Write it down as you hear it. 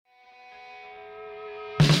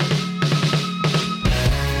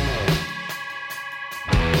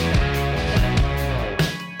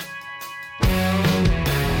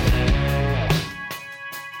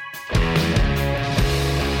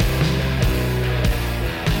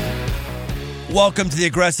Welcome to The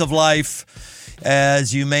Aggressive Life.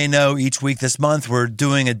 As you may know, each week this month, we're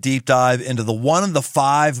doing a deep dive into one of the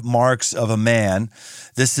 5 marks of a man.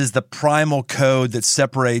 This is the primal code that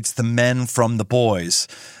separates the men from the boys.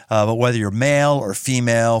 But whether you're male or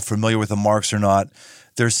female, familiar with the marks or not,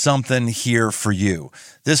 there's something here for you.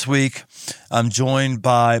 This week, I'm joined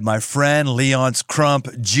by my friend Leonce Crump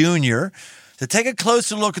Jr. to take a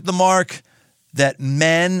closer look at the mark that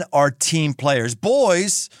men are team players.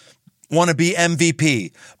 Boys want to be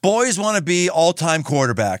MVP. Boys want to be all-time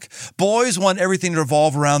quarterback. Boys want everything to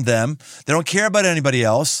revolve around them. They don't care about anybody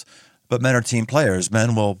else, but men are team players.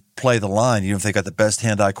 Men will play the line, even if they got the best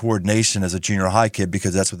hand-eye coordination as a junior high kid,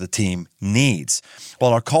 because that's what the team needs.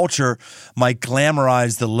 While our culture might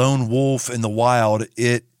glamorize the lone wolf in the wild,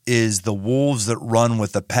 it is the wolves that run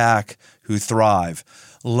with the pack who thrive.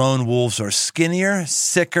 Lone wolves are skinnier,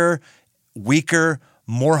 sicker, weaker,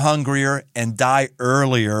 more hungrier, and die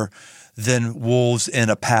earlier than wolves in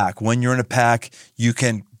a pack. When you're in a pack, you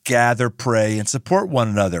can gather prey and support one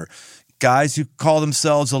another. Guys who call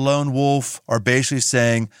themselves a lone wolf are basically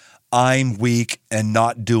saying, I'm weak and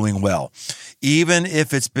not doing well. Even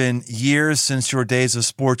if it's been years since your days of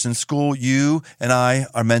sports in school, you and I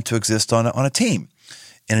are meant to exist on a team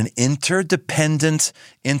in an interdependent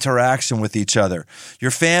interaction with each other.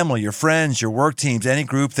 Your family, your friends, your work teams, any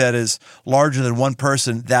group that is larger than one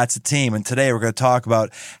person, that's a team. And today we're going to talk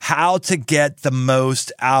about how to get the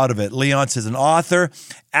most out of it. Leonce is an author,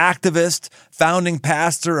 activist, founding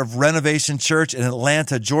pastor of Renovation Church in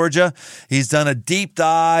Atlanta, Georgia. He's done a deep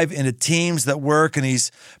dive into teams that work, and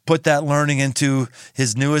he's put that learning into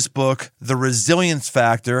his newest book, The Resilience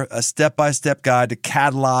Factor, a step-by-step guide to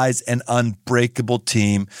catalyze an unbreakable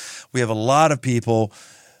team. We have a lot of people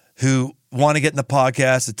who want to get in the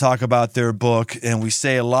podcast to talk about their book, and we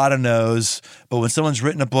say a lot of no's, but when someone's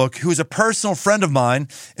written a book, who's a personal friend of mine,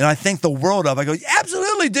 and I think the world of, I go,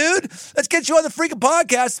 absolutely, dude, let's get you on the freaking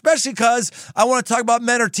podcast, especially because I want to talk about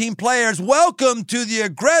men or team players. Welcome to The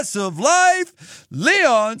Aggressive Life,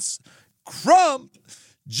 Leonce Crump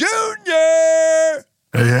Jr.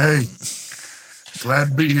 Hey, glad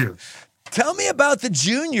to be here. Tell me about the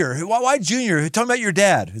junior. Why junior? Tell me about your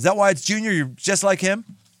dad. Is that why it's junior? You're just like him?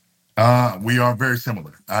 We are very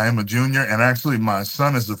similar. I am a junior, and actually my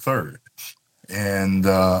son is the third. And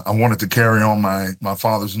I wanted to carry on my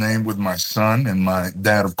father's name with my son, and my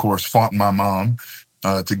dad, of course, fought my mom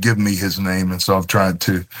to give me his name. And so I've tried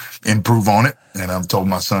to improve on it, and I've told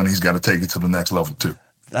my son he's got to take it to the next level too.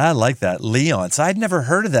 I like that. Leonce. I'd never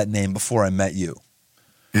heard of that name before I met you.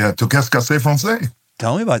 Yeah, tu qu'est-ce que c'est français?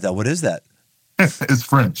 Tell me about that. What is that? It's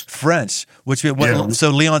French. French. So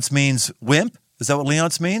Leonce means wimp? Is that what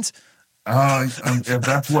Leonce means? If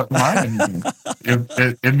that's what lion means.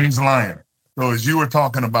 It means lion. So as you were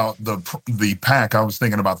talking about the pack, I was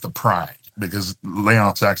thinking about the pride, because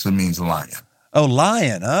Leonce actually means lion. Oh,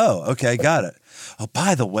 lion. Oh, okay. Got it. Oh,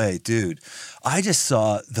 by the way, dude, I just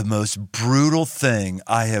saw the most brutal thing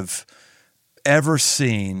I have ever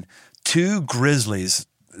seen. 2 grizzlies,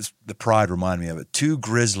 the pride reminded me of it, 2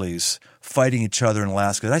 grizzlies fighting each other in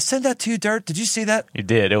Alaska. Did I send that to you, Dirt? Did you see that? You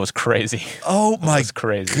did. It was crazy. Oh my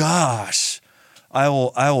crazy. Gosh. I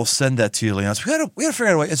will send that to you, Leonce. We gotta figure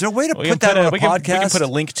out a way. Is there a way to put that on a podcast? We can put a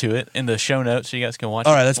link to it in the show notes so you guys can watch it.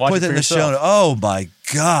 All right, let's put it in the show notes. Oh my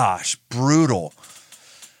gosh, brutal.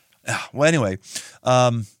 Well, anyway,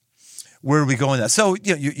 where are we going with that? So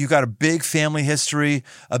you got a big family history,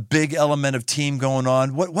 a big element of team going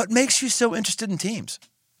on. What makes you so interested in teams?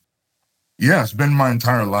 Yeah, it's been my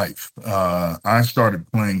entire life. I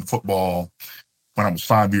started playing football when I was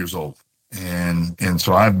 5 years old. And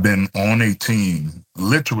so I've been on a team,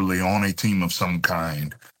 literally on a team of some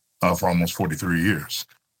kind, for almost 43 years.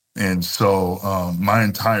 And so my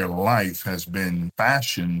entire life has been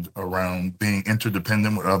fashioned around being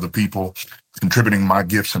interdependent with other people, contributing my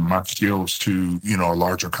gifts and my skills to, a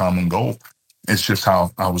larger common goal. It's just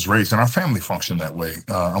how I was raised, and our family functioned that way.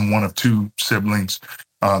 I'm one of 2 siblings.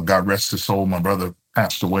 God rest his soul. My brother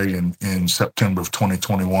passed away in September of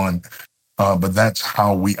 2021. But that's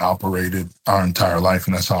how we operated our entire life,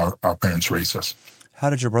 and that's how our parents raised us. How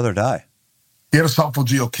did your brother die? He had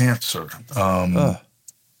esophageal cancer.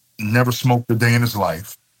 Never smoked a day in his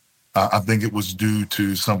life. I think it was due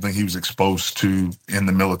to something he was exposed to in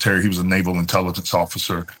the military. He was a naval intelligence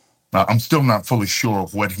officer. I'm still not fully sure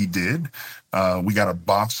of what he did. We got a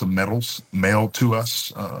box of medals mailed to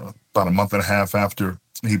us about a month and a half after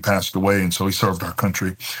he passed away. And so he served our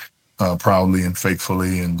country proudly and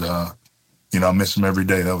faithfully. And, I miss him every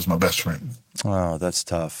day. That was my best friend. Oh, that's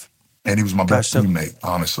tough. And he was my best teammate,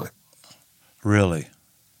 honestly. Really?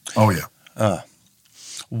 Oh, yeah.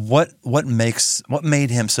 What made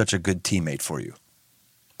him such a good teammate for you?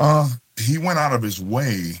 He went out of his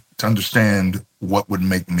way to understand what would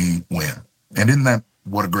make me win. And isn't that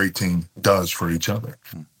what a great team does for each other?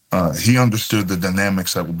 He understood the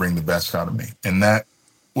dynamics that would bring the best out of me. And that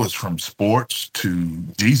was from sports to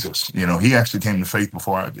Jesus. He actually came to faith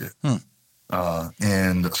before I did.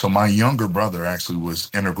 And so my younger brother actually was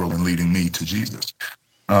integral in leading me to Jesus.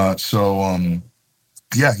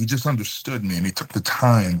 He just understood me, and he took the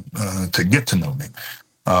time to get to know me.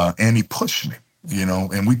 And he pushed me,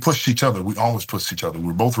 and we pushed each other. We always pushed each other. We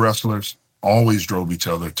were both wrestlers, always drove each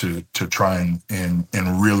other to try and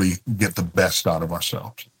really get the best out of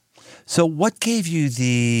ourselves. So what gave you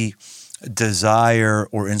the desire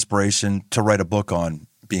or inspiration to write a book on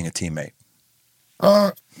being a teammate?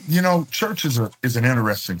 Church is an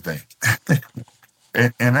interesting thing.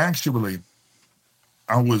 and actually,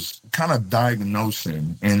 I was kind of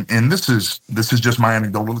diagnosing, and this is just my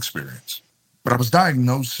anecdotal experience, but I was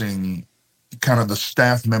diagnosing kind of the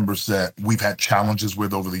staff members that we've had challenges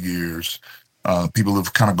with over the years, people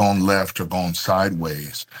who've kind of gone left or gone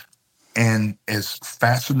sideways. And as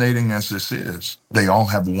fascinating as this is, they all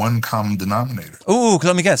have one common denominator. Ooh,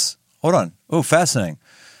 let me guess. Hold on. Ooh, fascinating.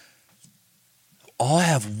 All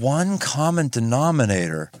have one common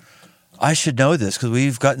denominator. I should know this because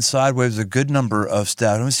we've gotten sideways with a good number of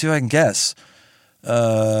staff. Let me see if I can guess.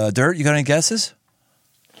 Dirt, you got any guesses?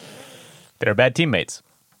 They're bad teammates.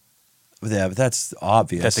 Yeah, but that's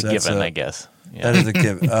obvious. That's a given, I guess. Yeah. That is a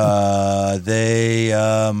given.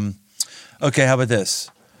 Okay, how about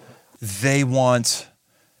this? They want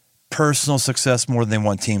personal success more than they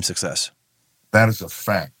want team success. That is a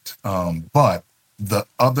fact. But the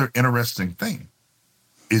other interesting thing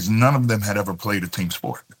is none of them had ever played a team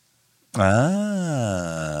sport.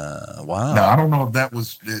 Ah, wow. Now, I don't know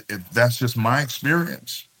if that's just my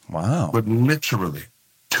experience. Wow. But literally,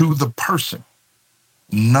 to the person,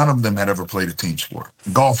 none of them had ever played a team sport.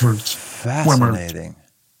 Golfers, Fascinating.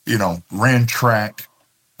 swimmers, ran track,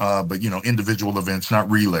 but individual events, not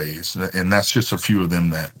relays. And that's just a few of them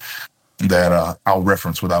that I'll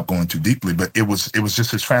reference without going too deeply. But it was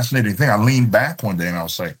just this fascinating thing. I leaned back one day and I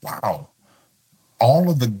was like, wow,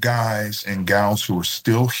 all of the guys and gals who are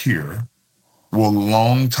still here were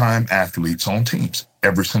longtime athletes on teams,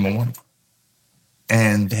 every single one of them.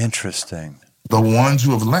 And interesting. The ones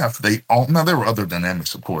who have left, now there were other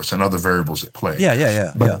dynamics, of course, and other variables at play.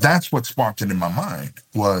 Yeah. But that's what sparked it in my mind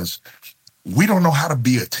was we don't know how to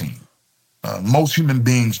be a team. Most human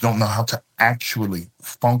beings don't know how to actually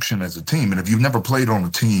function as a team. And if you've never played on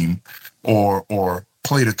a team or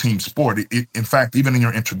played a team sport, in fact, even in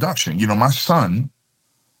your introduction, my son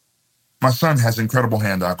has incredible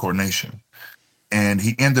hand-eye coordination. And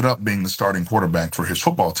he ended up being the starting quarterback for his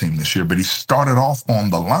football team this year. But he started off on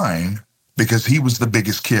the line because he was the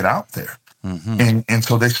biggest kid out there. Mm-hmm. And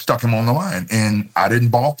so they stuck him on the line. And I didn't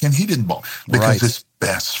balk and he didn't balk because it's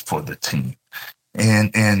best for the team.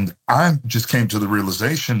 And I just came to the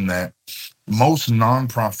realization that most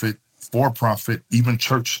nonprofit, for-profit, even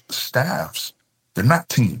church staffs, they're not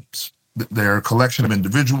teams. They're a collection of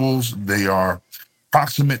individuals. They are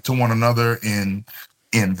proximate to one another in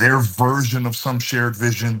their version of some shared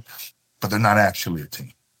vision, but they're not actually a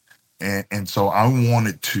team. And so I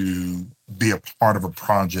wanted to be a part of a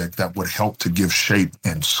project that would help to give shape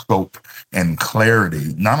and scope and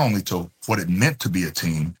clarity, not only to what it meant to be a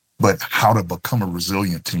team, but how to become a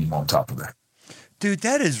resilient team on top of that. Dude,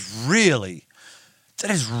 that is really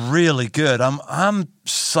good. I'm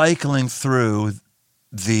cycling through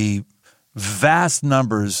the vast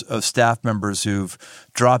numbers of staff members who've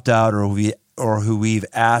dropped out or who we've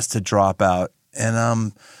asked to drop out, and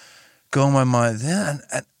I'm going in my mind, and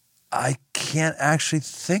I can't actually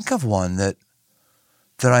think of one that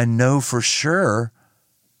I know for sure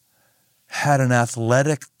had an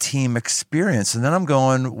athletic team experience. And then I'm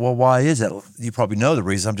going, well, why is that? You probably know the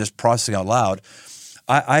reason. I'm just processing out loud.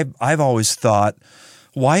 I've always thought,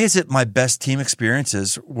 why is it my best team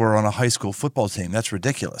experiences were on a high school football team? That's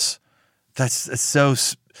ridiculous. It's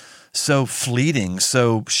so fleeting,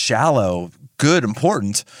 so shallow, good,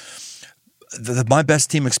 important. My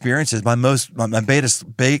best team experiences, my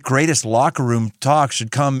greatest locker room talk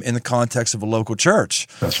should come in the context of a local church.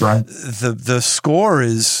 That's right. The score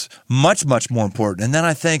is much, much more important. And then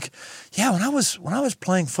I think, when I was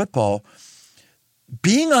playing football,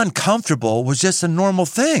 being uncomfortable was just a normal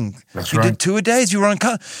thing. That's you right. did 2 a days, you were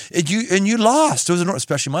uncomfortable, and you lost. It was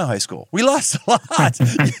especially my high school. We lost a lot,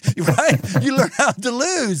 right? You learn how to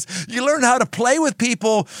lose. You learn how to play with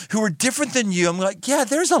people who are different than you. I'm like,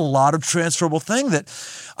 there's a lot of transferable thing that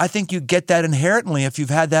I think you get that inherently if you've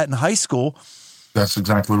had that in high school. That's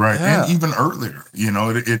exactly right. Yeah. And even earlier,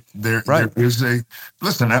 there Right. is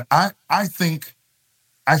listen, I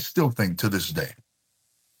still think to this day,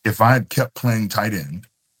 if I had kept playing tight end,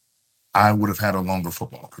 I would have had a longer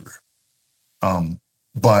football career.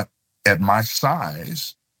 But at my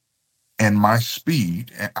size and my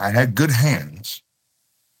speed, I had good hands,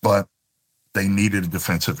 but they needed a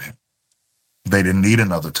defensive end. They didn't need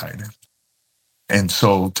another tight end. And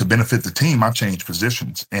so to benefit the team, I changed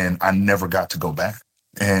positions and I never got to go back.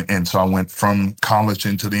 And so I went from college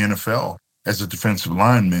into the NFL as a defensive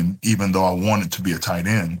lineman, even though I wanted to be a tight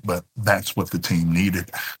end, but that's what the team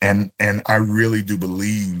needed. And I really do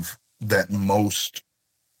believe that most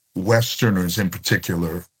Westerners in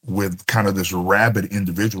particular, with kind of this rabid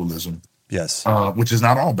individualism, Yes. which is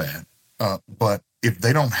not all bad, but if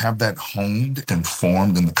they don't have that honed and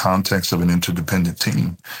formed in the context of an interdependent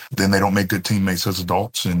team, then they don't make good teammates as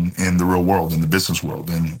adults in the real world, in the business world,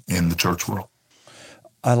 in the church world.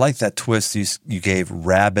 I like that twist you gave,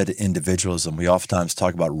 rabid individualism. We oftentimes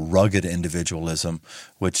talk about rugged individualism,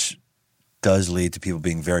 which does lead to people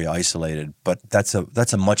being very isolated, but that's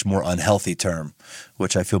a much more unhealthy term,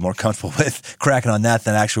 which I feel more comfortable with cracking on that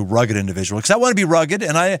than actual rugged individual. Because I want to be rugged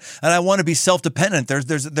and I want to be self-dependent.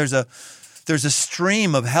 There's a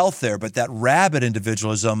stream of health there, but that rabid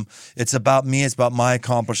individualism, it's about me, it's about my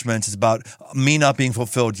accomplishments, it's about me not being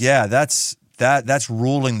fulfilled. Yeah, that's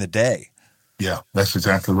ruling the day. Yeah, that's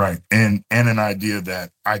exactly right. And an idea that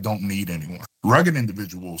I don't need anyone. Rugged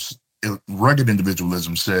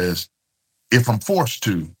individualism says, if I'm forced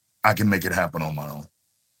to, I can make it happen on my own.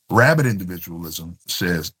 Rabid individualism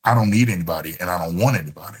says, I don't need anybody and I don't want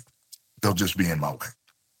anybody. They'll just be in my way,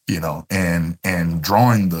 and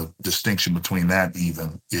drawing the distinction between that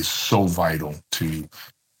even is so vital to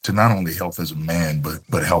not only health as a man,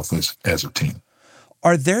 but health as a team.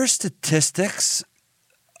 Are there statistics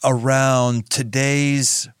around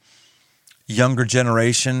today's younger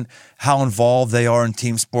generation, how involved they are in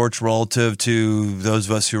team sports relative to those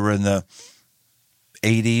of us who were in the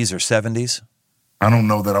 80s or 70s? I don't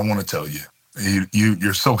know that I want to tell you.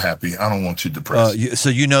 You're so happy. I don't want you depressed. So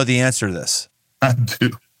you know the answer to this? I do.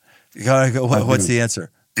 What's the answer?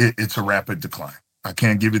 It's a rapid decline. I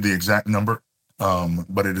can't give you the exact number,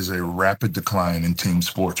 but it is a rapid decline in team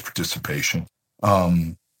sports participation.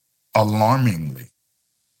 Alarmingly,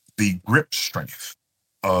 the grip strength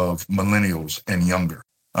of millennials and younger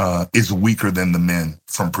is weaker than the men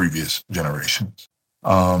from previous generations.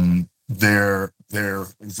 Their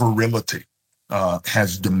virility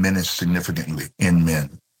has diminished significantly in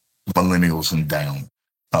men, millennials and down,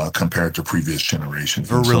 compared to previous generations.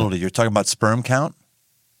 Virility, you're talking about sperm count?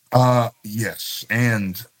 Yes,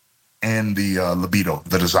 and the libido,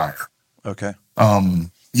 the desire. Okay.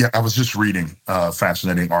 Yeah, I was just reading a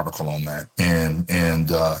fascinating article on that, and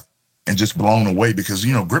just blown away because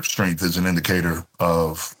grip strength is an indicator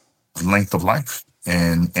of length of life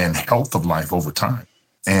and health of life over time,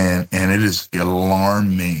 and it is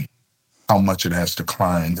alarming how much it has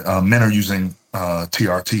declined. Men are using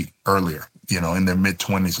TRT earlier, in their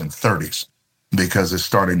mid-20s and 30s, because it's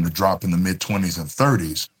starting to drop in the mid-20s and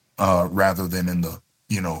 30s rather than in the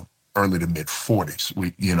early to mid 40s.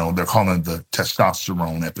 They're calling it the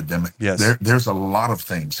testosterone epidemic. Yes. There's a lot of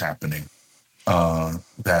things happening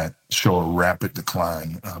that show a rapid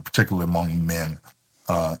decline, particularly among men,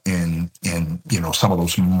 in some of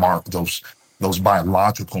those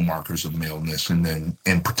biological markers of maleness, and then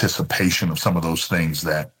in participation of some of those things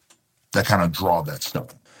that kind of draw that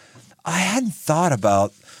stuff. I hadn't thought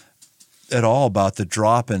at all about the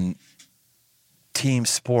drop in team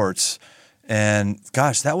sports. And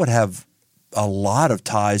gosh, that would have a lot of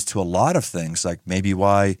ties to a lot of things, like maybe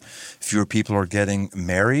why fewer people are getting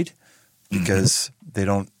married because they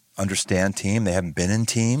don't understand team. They haven't been in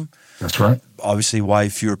team. That's right. Obviously, why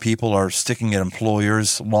fewer people are sticking at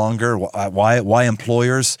employers longer. Why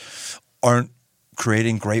employers aren't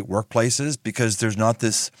creating great workplaces, because there's not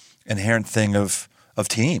this inherent thing of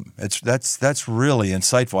team. That's really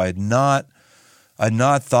insightful. I had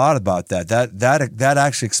not thought about that. That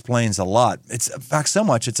actually explains a lot. It's, in fact, so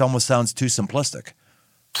much it almost sounds too simplistic.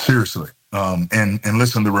 Seriously. And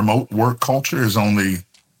listen, the remote work culture is only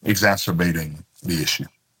exacerbating the issue.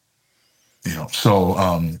 So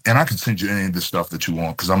and I can send you any of the stuff that you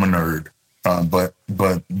want because I'm a nerd. But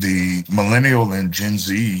the millennial and Gen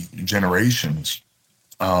Z generations,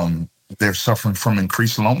 they're suffering from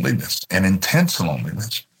increased loneliness and intense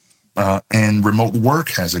loneliness. And remote work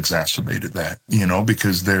has exacerbated that,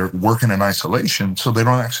 because they're working in isolation, so they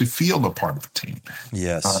don't actually feel a part of a team.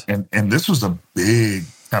 Yes. And this was a big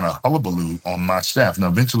kind of hullabaloo on my staff. Now,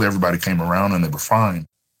 eventually everybody came around and they were fine.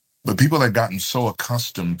 But people had gotten so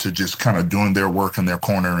accustomed to just kind of doing their work in their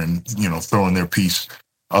corner and, throwing their piece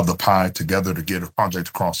of the pie together to get a project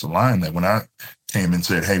across the line that when I came and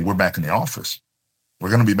said, hey, we're back in the office. We're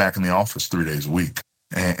going to be back in the office 3 days a week.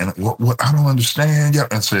 And what I don't understand. Yeah.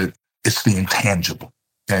 I said, it's the intangible.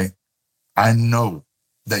 Okay. I know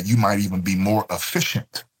that you might even be more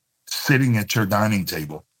efficient sitting at your dining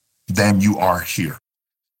table than you are here.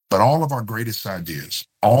 But all of our greatest ideas,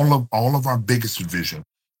 all of our biggest vision,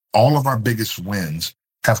 all of our biggest wins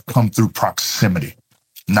have come through proximity,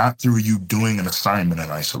 not through you doing an assignment in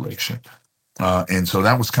isolation. And so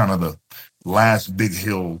that was kind of the last big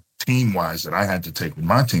hill team-wise that I had to take with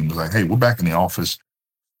my team. Was like, hey, we're back in the office.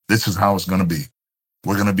 This is how it's going to be.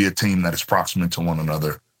 We're going to be a team that is proximate to one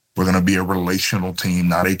another. We're going to be a relational team,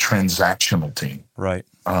 not a transactional team. Right.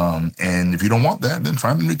 And if you don't want that, then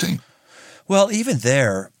find a new team. Well, even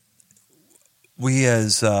there, we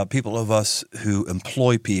as people of us who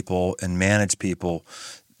employ people and manage people,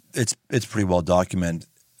 it's pretty well documented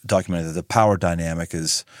that the power dynamic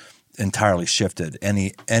is entirely shifted.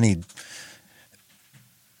 Any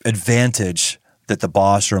advantage that the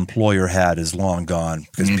boss or employer had is long gone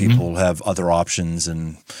because people have other options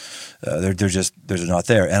and they're just not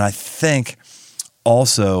there. And I think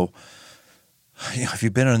also, if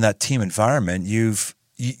you've been in that team environment, you've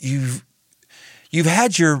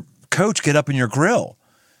had your coach get up in your grill.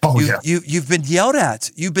 You've been yelled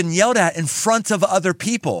at. You've been yelled at in front of other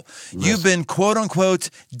people. Yes. You've been quote unquote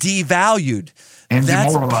devalued. And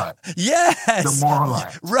demoralized. Yes.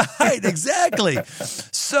 Demoralized. Right, exactly.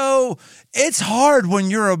 So it's hard when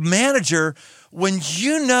you're a manager, when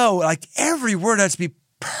like every word has to be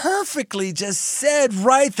perfectly just said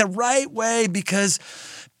the right way, because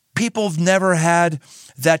people have never had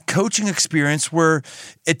that coaching experience where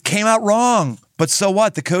it came out wrong. But so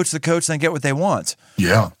what? The coach, then get what they want.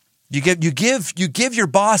 Yeah. You give your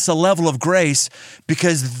boss a level of grace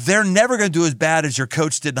because they're never going to do as bad as your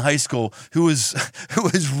coach did in high school, who was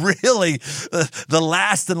really the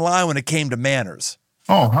last in line when it came to manners.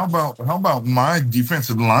 Oh, how about my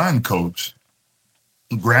defensive line coach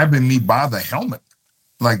grabbing me by the helmet,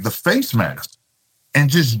 like the face mask, and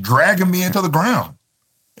just dragging me into the ground?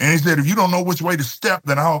 And he said, if you don't know which way to step,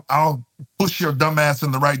 then I'll push your dumb ass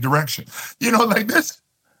in the right direction. Like this.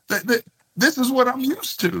 This is what I'm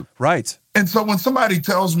used to. Right. And so when somebody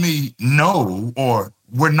tells me no, or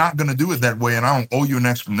we're not going to do it that way, and I don't owe you an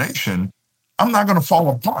explanation, I'm not going to fall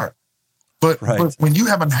apart. But when you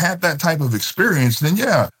haven't had that type of experience, then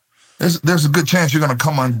there's a good chance you're going to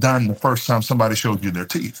come undone the first time somebody shows you their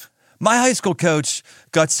teeth. My high school coach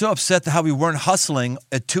got so upset that how we weren't hustling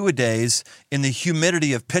at two-a-days in the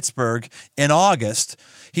humidity of Pittsburgh in August,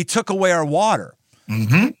 he took away our water.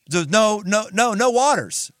 Mm-hmm. No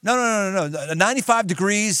waters. No. 95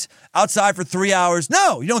 degrees outside for 3 hours.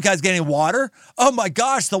 No, you don't guys get any water. Oh my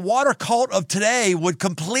gosh, the water cult of today would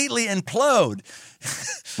completely implode.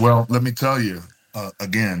 Well, let me tell you,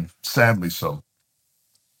 again, sadly so,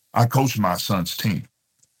 I coached my son's team.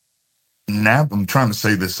 Now, I'm trying to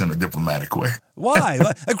say this in a diplomatic way. Why?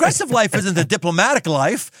 Aggressive life isn't the diplomatic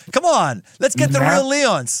life. Come on, let's get the real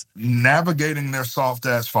Leonce. Navigating their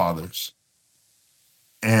soft-ass fathers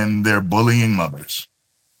and their bullying mothers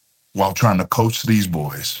while trying to coach these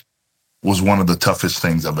boys was one of the toughest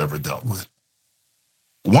things I've ever dealt with.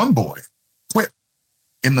 One boy quit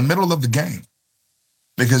in the middle of the game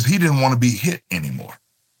because he didn't want to be hit anymore.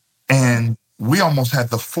 And we almost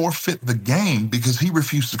had to forfeit the game because he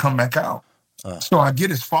refused to come back out. So I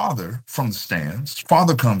get his father from the stands.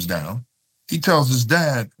 Father comes down. He tells his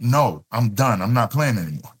dad, no, I'm done. I'm not playing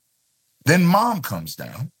anymore. Then mom comes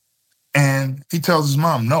down. And he tells his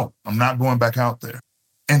mom, no, I'm not going back out there.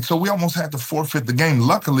 And so we almost had to forfeit the game.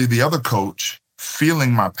 Luckily, the other coach,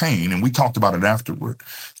 feeling my pain, and we talked about it afterward.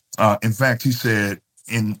 In fact, he said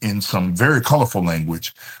in some very colorful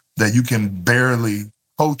language that you can barely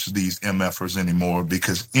coach these MFers anymore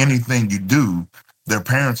because anything you do, their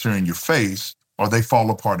parents are in your face or they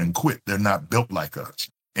fall apart and quit. They're not built like us.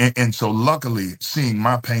 And so luckily, seeing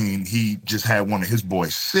my pain, he just had one of his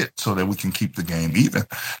boys sit so that we can keep the game even.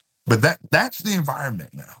 But that's the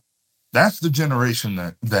environment now. That's the generation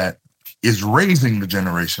that is raising the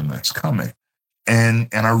generation that's coming. And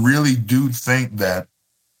I really do think that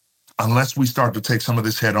unless we start to take some of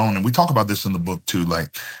this head on, and we talk about this in the book too,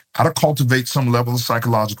 like how to cultivate some level of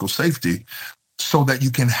psychological safety so that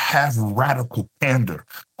you can have radical candor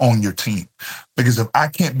on your team. Because if I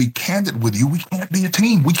can't be candid with you, we can't be a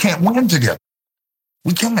team. We can't win together.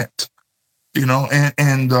 We can't,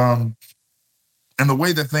 and the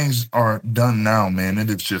way that things are done now, man, it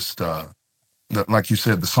is just, like you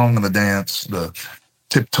said, the song and the dance, the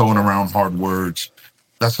tiptoeing around hard words.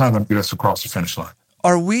 That's not going to get us across the finish line.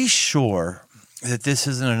 Are we sure that this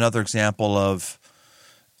isn't another example of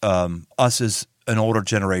us as an older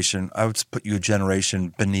generation? I would put you a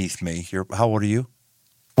generation beneath me. How old are you?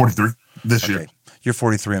 43 this year. You're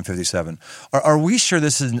 43 and 57. Are we sure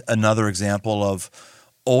this is another example of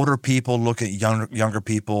older people look at younger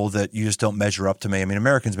people that you just don't measure up to me? I mean,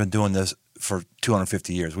 Americans have been doing this for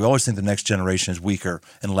 250 years. We always think the next generation is weaker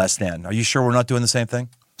and less than. Are you sure we're not doing the same thing?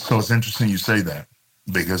 So it's interesting you say that,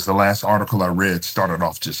 because the last article I read started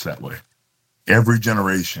off just that way. Every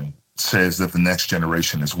generation says that the next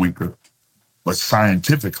generation is weaker, but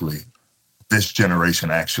scientifically, this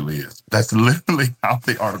generation actually is. That's literally how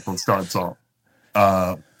the article starts off.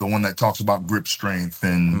 The one that talks about grip strength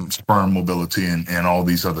and sperm mobility and all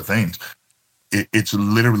these other things. It's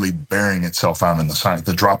literally bearing itself out in the science.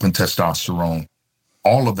 The drop in testosterone,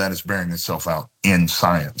 all of that is bearing itself out in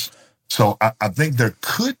science. So I think there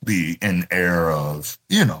could be an air of,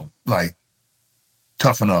 like,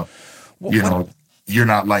 toughen up, you're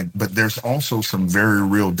not like, but there's also some very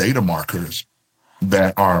real data markers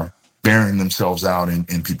that are bearing themselves out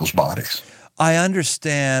in people's bodies. I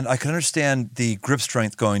can understand the grip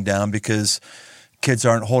strength going down because kids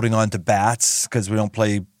aren't holding on to bats because we don't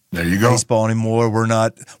play baseball anymore. We're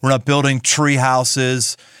not building tree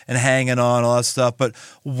houses and hanging on all that stuff. But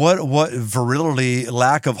what virility,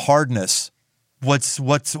 lack of hardness?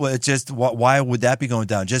 Why would that be going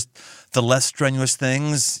down? Just the less strenuous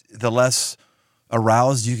things, the less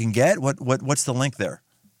aroused you can get. What's the link there?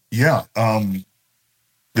 Yeah.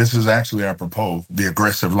 This is actually apropos the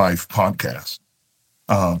Aggressive Life podcast.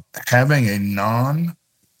 Having a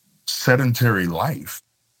non-sedentary life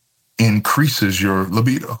increases your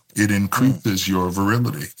libido. It increases your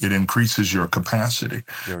virility. It increases your capacity.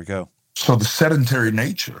 There we go. So the sedentary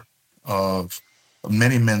nature of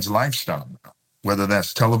many men's lifestyle, whether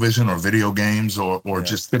that's television or video games or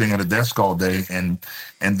just sitting at a desk all day and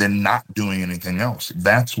then not doing anything else,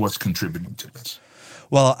 that's what's contributing to this.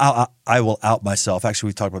 Well, I will out myself. Actually,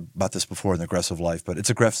 we talked about this before in the Aggressive Life, but it's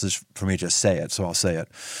aggressive for me to just say it, so I'll say it.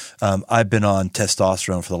 I've been on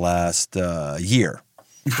testosterone for the last year.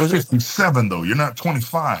 You're 57, though. You're not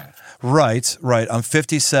 25. Right. I'm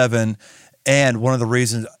 57, and one of the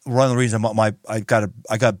reasons I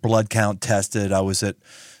got blood count tested. I was at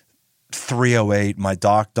 308. My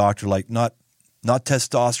doctor, like, not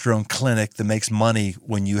testosterone clinic that makes money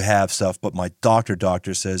when you have stuff, but my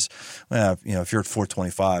doctor says, well, if you're at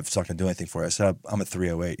 425, it's not going to do anything for you. I said, I'm at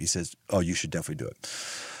 308. He says, oh, you should definitely do it.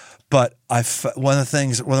 But one of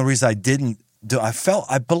the reasons I didn't do,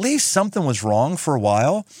 I believe something was wrong for a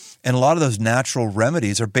while, and a lot of those natural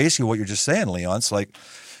remedies are basically what you're just saying, Leonce, like,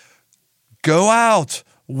 go out,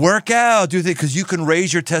 work out, do things, because you can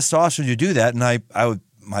raise your testosterone. You do that, and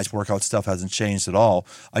my workout stuff hasn't changed at all.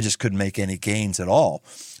 I just couldn't make any gains at all.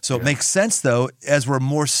 So It makes sense, though, as we're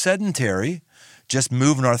more sedentary, just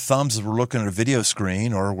moving our thumbs as we're looking at a video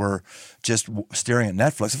screen or we're just staring at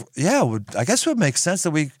Netflix. Yeah, I guess it would make sense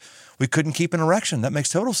that we couldn't keep an erection. That makes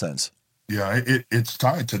total sense. Yeah, it's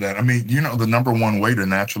tied to that. I mean, the number one way to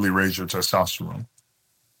naturally raise your testosterone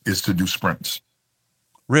is to do sprints.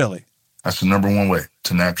 Really? That's the number one way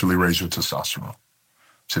to naturally raise your testosterone.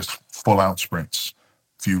 Just full-out sprints.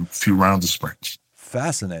 Few rounds of sprints.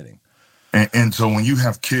 Fascinating. And so when you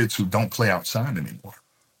have kids who don't play outside anymore,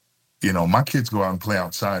 my kids go out and play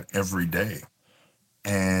outside every day.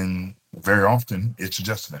 And very often it's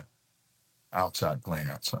just them outside playing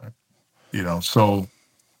outside. So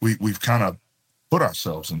we've kind of put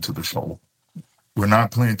ourselves into this hole. We're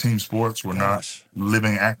not playing team sports. We're not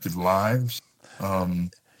living active lives.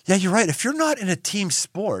 Yeah, you're right. If you're not in a team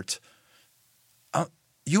sport,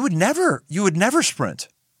 you would never sprint.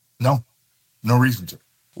 No reason to.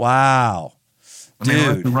 Wow. I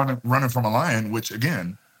mean, running from a lion, which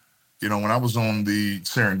again, when I was on the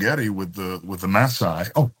Serengeti with the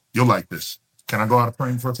Maasai, oh, you'll like this. Can I go out of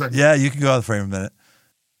frame for a second? Yeah, you can go out of frame a minute.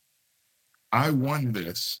 I won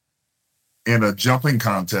this in a jumping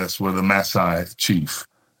contest with a Maasai chief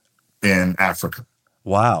in Africa.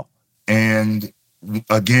 Wow. And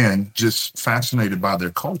again, just fascinated by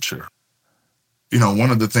their culture.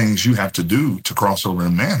 One of the things you have to do to cross over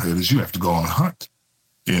in manhood is you have to go on a hunt.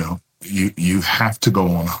 You have to go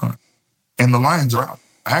on a hunt. And the lions are out.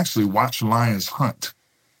 I actually watched lions hunt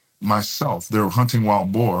myself. They were hunting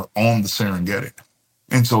wild boar on the Serengeti.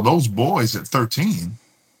 And so those boys at 13,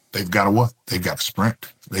 they've got to what? They've got to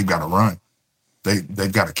sprint. They've got to run.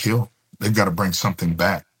 They've got to kill. They've got to bring something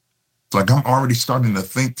back. It's like I'm already starting to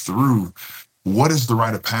think through what is the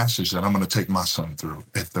rite of passage that I'm going to take my son through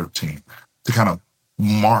at 13 to kind of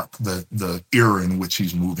mark the era in which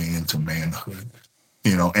he's moving into manhood.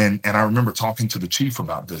 And I remember talking to the chief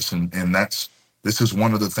about this, and this is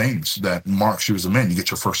one of the things that marks you as a man. You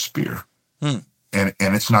get your first spear, and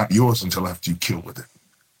it's not yours until after you kill with it.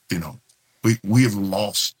 We have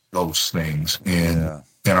lost those things in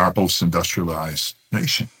our post-industrialized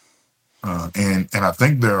nation, and I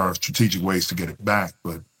think there are strategic ways to get it back,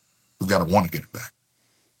 but we've got to want to get it back.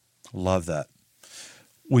 Love that.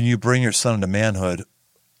 When you bring your son into manhood,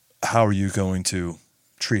 how are you going to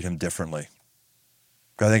treat him differently?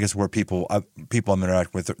 I think it's where people I'm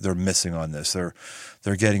interacting with, they're missing on this.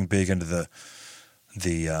 They're getting big into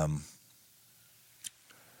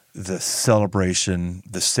the celebration,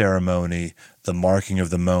 the ceremony, the marking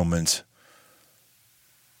of the moment,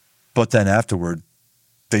 but then afterward,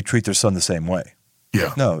 they treat their son the same way.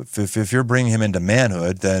 Yeah. No, if you're bringing him into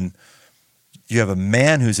manhood, then you have a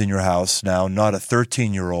man who's in your house now, not a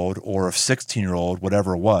 13-year-old or a 16-year-old,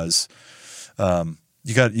 whatever it was.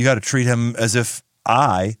 You got to treat him as if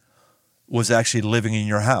I was actually living in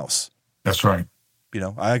your house. That's right.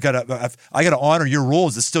 I gotta honor your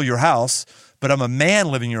rules. It's still your house, but I'm a man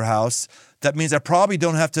living in your house. That means I probably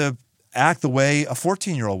don't have to act the way a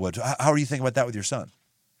 14-year-old would. How are you thinking about that with your son?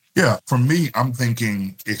 Yeah, for me, I'm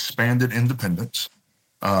thinking expanded independence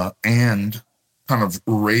and kind of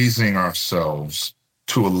raising ourselves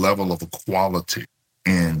to a level of equality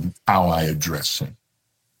in how I address him.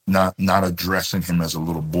 Not addressing him as a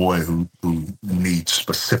little boy who needs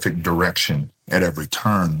specific direction at every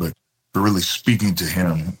turn, but really speaking to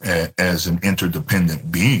him as an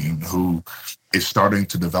interdependent being who is starting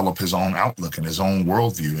to develop his own outlook and his own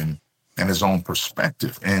worldview and his own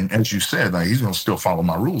perspective. And as you said, he's going to still follow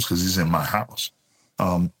my rules because he's in my house.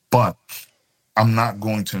 But I'm not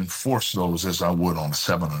going to enforce those as I would on a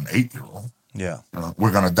 7 or an 8-year-old. Yeah.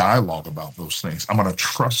 We're going to dialogue about those things. I'm going to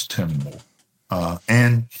trust him more.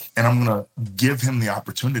 And I'm going to give him the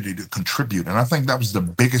opportunity to contribute. And I think that was the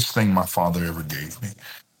biggest thing my father ever gave me.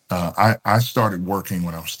 I started working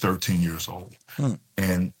when I was 13 years old.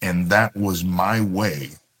 And that was my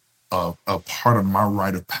way of a part of my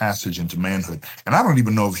rite of passage into manhood. And I don't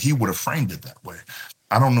even know if he would have framed it that way.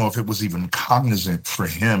 I don't know if it was even cognizant for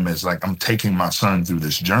him as like, I'm taking my son through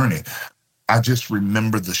this journey. I just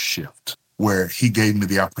remember the shift where he gave me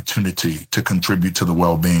the opportunity to contribute to the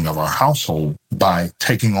well-being of our household by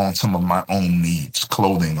taking on some of my own needs,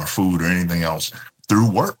 clothing or food or anything else through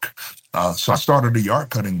work. So I started a yard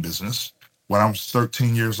cutting business when I was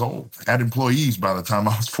 13 years old. I had employees by the time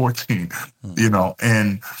I was 14,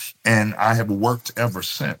 and I have worked ever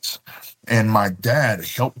since. And my dad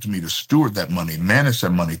helped me to steward that money, manage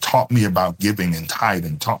that money, taught me about giving and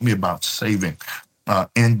tithing, taught me about saving,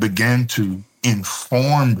 and began to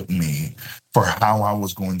inform me for how I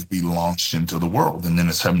was going to be launched into the world. And then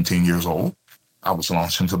at 17 years old, I was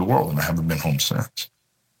launched into the world, and I haven't been home since.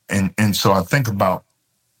 And so I think about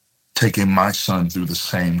taking my son through the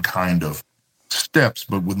same kind of steps,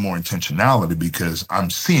 but with more intentionality, because I'm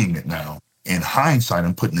seeing it now. In hindsight,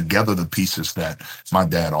 I'm putting together the pieces that my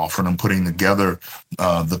dad offered. I'm putting together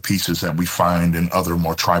the pieces that we find in other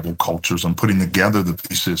more tribal cultures. I'm putting together the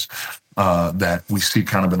pieces that we see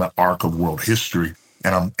kind of in the arc of world history.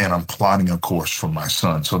 And I'm plotting a course for my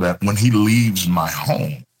son so that when he leaves my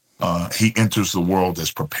home, he enters the world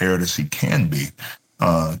as prepared as he can be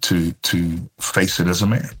to face it as a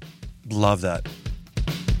man. Love that.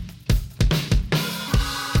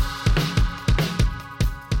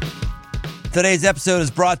 Today's episode is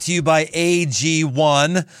brought to you by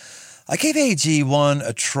AG1. I gave AG1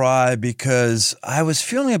 a try because I was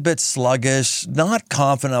feeling a bit sluggish, not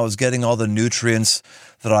confident I was getting all the nutrients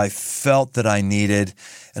that I felt that I needed.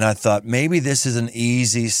 And I thought maybe this is an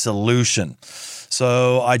easy solution.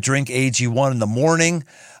 So I drink AG1 in the morning.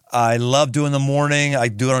 I love doing the morning. I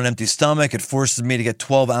do it on an empty stomach. It forces me to get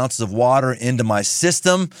 12 ounces of water into my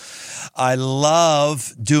system. I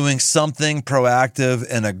love doing something proactive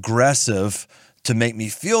and aggressive to make me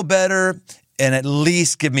feel better and at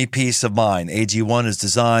least give me peace of mind. AG1 is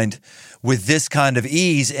designed with this kind of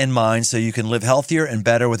ease in mind so you can live healthier and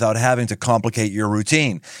better without having to complicate your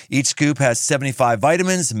routine. Each scoop has 75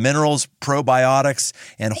 vitamins, minerals, probiotics,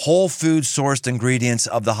 and whole food sourced ingredients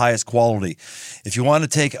of the highest quality. If you want to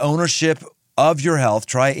take ownership of your health,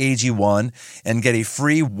 try AG1 and get a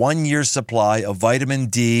free 1-year supply of vitamin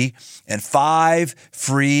D and 5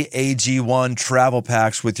 free AG1 travel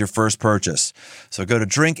packs with your first purchase. So go to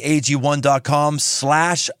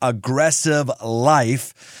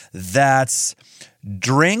drinkag1.com/aggressive-life. That's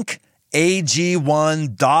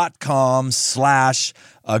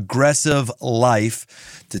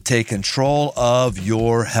drinkag1.com/aggressive-life to take control of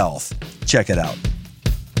your health. Check it out.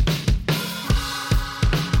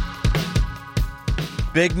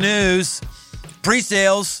 Big news.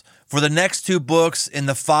 Pre-sales for the next 2 books in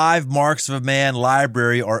the 5 Marks of a Man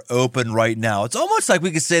library are open right now. It's almost like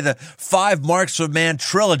we could say the 5 Marks of a Man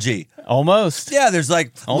trilogy. Almost. Yeah, there's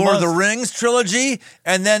like Almost. Lord of the Rings trilogy,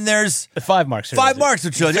 and then there's The 5 Marks. 5 Marks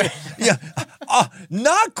of trilogy. Yeah,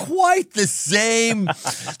 not quite the same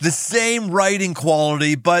writing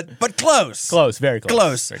quality, but close. Close, very close.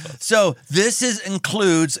 Close. Very close. So this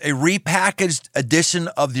includes a repackaged edition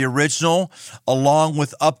of the original, along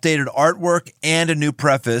with updated artwork and a new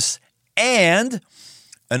preface, and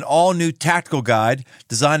an all-new tactical guide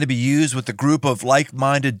designed to be used with a group of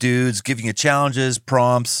like-minded dudes, giving you challenges,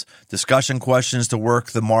 prompts, discussion questions to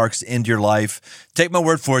work the marks into your life. Take my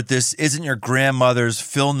word for it, this isn't your grandmother's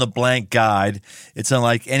fill-in-the-blank guide. It's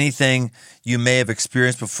unlike anything you may have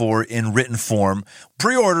experienced before in written form.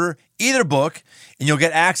 Pre-order either book, and you'll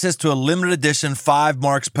get access to a limited edition 5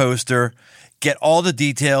 Marks poster. Get all the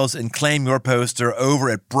details and claim your poster over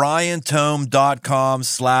at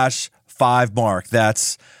briantome.com/5mark.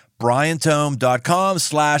 That's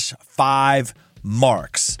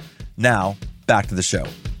briantome.com/5marks. Now, back to the show.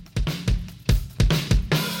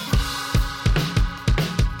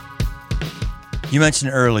 You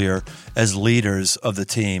mentioned earlier, as leaders of the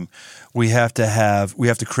team, we have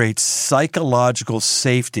to create psychological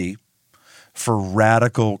safety for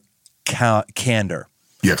radical candor.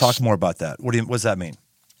 Yes. Talk more about that. What does that mean?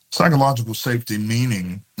 Psychological safety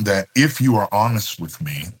meaning that if you are honest with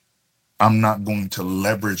me, I'm not going to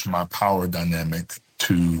leverage my power dynamic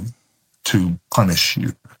to punish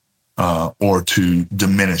you, or to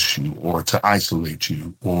diminish you, or to isolate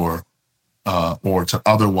you, or to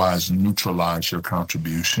otherwise neutralize your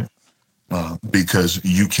contribution. Because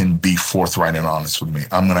you can be forthright and honest with me.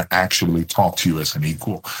 I'm going to actually talk to you as an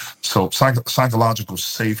equal. So psychological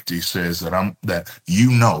safety says that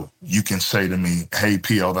you can say to me, "Hey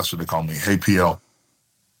PL," that's what they call me. "Hey PL,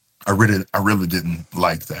 I really didn't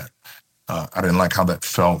like that. I didn't like how that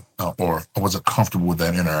felt, or I wasn't comfortable with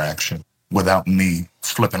that interaction," without me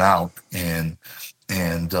flipping out and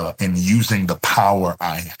using the power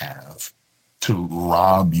I have to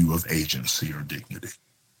rob you of agency or dignity.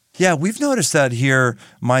 Yeah, we've noticed that here,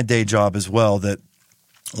 my day job as well, that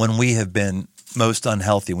when we have been most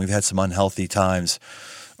unhealthy, and we've had some unhealthy times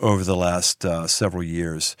over the last several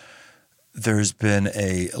years, there's been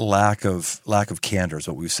a lack of candor is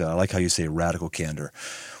what we've said. I like how you say radical candor,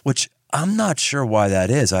 which I'm not sure why that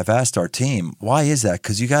is. I've asked our team, why is that?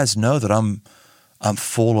 Because you guys know that I'm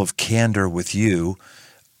full of candor with you.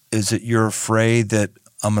 Is it you're afraid that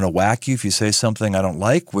I'm going to whack you if you say something I don't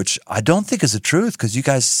like, which I don't think is the truth because you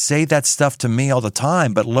guys say that stuff to me all the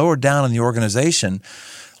time. But lower down in the organization,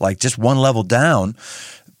 like just one level down,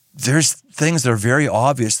 there's things that are very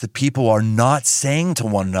obvious that people are not saying to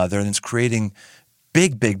one another, and it's creating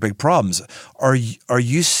big problems. Are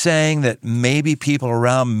you saying that maybe people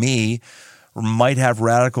around me might have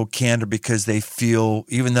radical candor because they feel,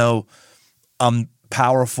 even though I'm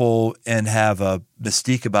powerful and have a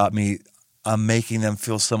mystique about me, I'm making them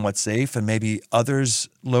feel somewhat safe, and maybe others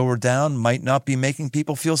lower down might not be making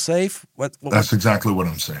people feel safe? That's exactly what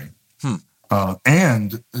I'm saying.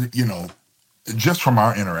 And, just from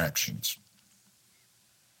our interactions,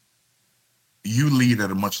 you lead at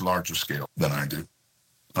a much larger scale than I do.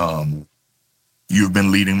 You've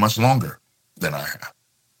been leading much longer than I have.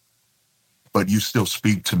 But you still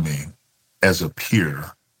speak to me as a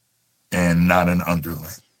peer and not an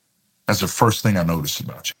underling. That's the first thing I notice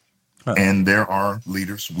about you. And there are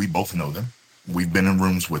leaders, we both know them. We've been in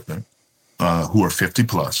rooms with them, who are 50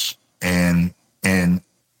 plus, and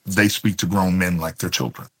they speak to grown men like they're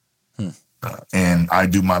children. And I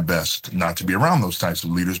do my best not to be around those types of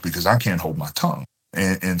leaders because I can't hold my tongue.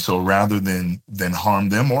 And so rather than harm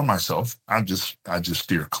them or myself, I just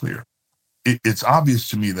steer clear. It's obvious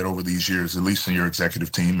to me that over these years, at least in your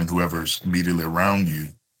executive team and whoever's immediately around you,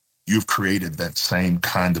 you've created that same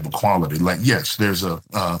kind of equality. Like, yes, there's I'm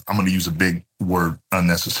going to use a big word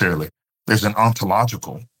unnecessarily. There's an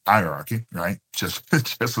ontological hierarchy, right?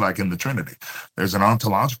 Just like in the Trinity. There's an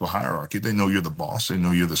ontological hierarchy. They know you're the boss. They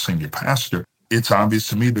know you're the senior pastor. It's obvious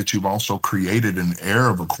to me that you've also created an air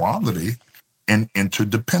of equality and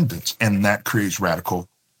interdependence, and that creates radical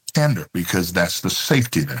candor because that's the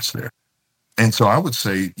safety that's there. And so I would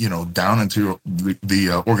say, down into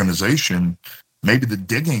the organization, maybe the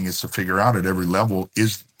digging is to figure out at every level,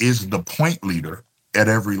 is the point leader at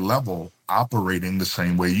every level operating the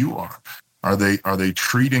same way you are? Are they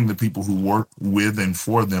treating the people who work with and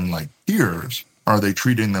for them like peers? Are they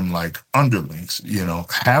treating them like underlings?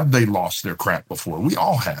 Have they lost their crap before? We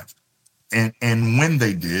all have. And when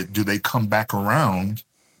they did, do they come back around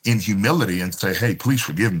in humility and say, hey, please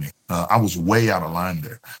forgive me. I was way out of line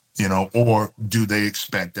there, or do they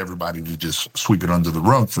expect everybody to just sweep it under the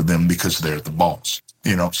rug for them because they're the boss?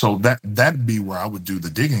 So that'd be where I would do the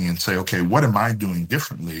digging and say, okay, what am I doing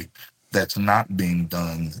differently that's not being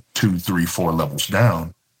done 2, 3, 4 levels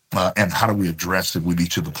down? And how do we address it with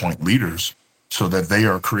each of the point leaders so that they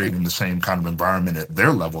are creating the same kind of environment at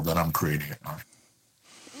their level that I'm creating at mine?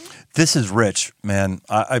 This is rich, man.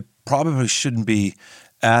 I probably shouldn't be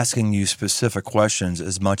asking you specific questions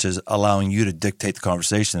as much as allowing you to dictate the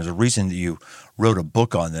conversation. There's a reason that you wrote a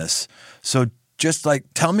book on this. So just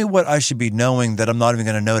tell me what I should be knowing that I'm not even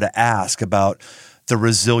going to know to ask about the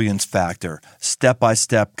resilience factor,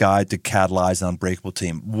 step-by-step guide to catalyze an unbreakable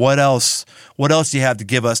team. What else do you have to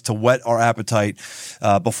give us to whet our appetite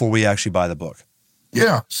before we actually buy the book?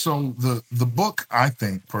 Yeah. So the book, I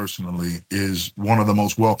think personally, is one of the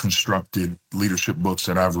most well-constructed leadership books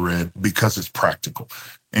that I've read because it's practical.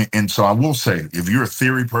 And so I will say, if you're a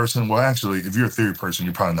theory person, if you're a theory person,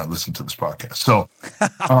 you're probably not listening to this podcast. So,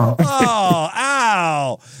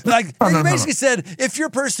 ow! You basically said, if you're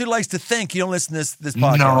a person who likes to think, you don't listen to this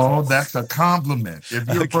podcast. No, that's a compliment. If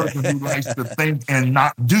you're a person who likes to think and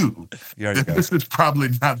not do, this is probably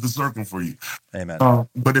not the circle for you. Amen.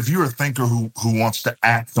 But if you're a thinker who wants to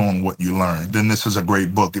act on what you learned, then this is a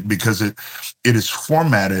great book because it is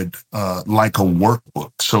formatted like a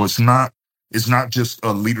workbook. So it's not just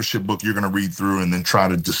a leadership book you're going to read through and then try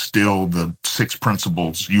to distill the 6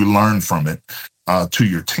 principles you learn from it to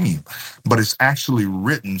your team. But it's actually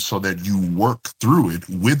written so that you work through it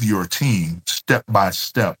with your team step by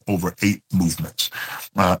step over 8 movements.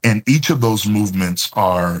 And each of those movements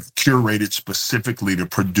are curated specifically to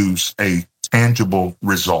produce a tangible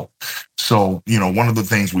result. So, one of the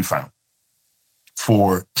things we found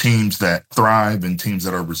for teams that thrive and teams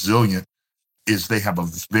that are resilient is they have a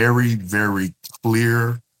very, very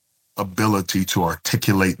clear ability to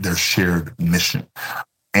articulate their shared mission.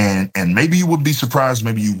 And maybe you would be surprised,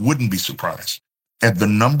 maybe you wouldn't be surprised at the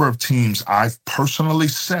number of teams I've personally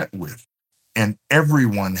sat with, and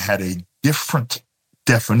everyone had a different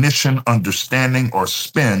definition, understanding, or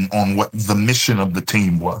spin on what the mission of the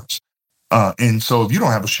team was. And so if you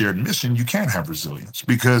don't have a shared mission, you can't have resilience,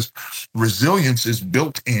 because resilience is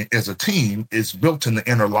built in as a team, it's built in the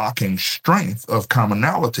interlocking strength of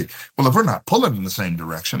commonality. Well, if we're not pulling in the same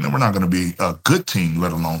direction, then we're not going to be a good team,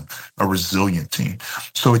 let alone a resilient team.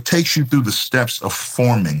 So it takes you through the steps of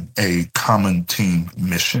forming a common team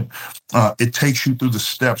mission. It takes you through the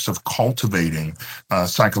steps of cultivating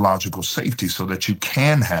psychological safety so that you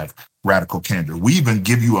can have radical candor. We even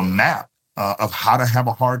give you a map of how to have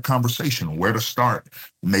a hard conversation, where to start,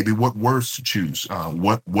 maybe what words to choose,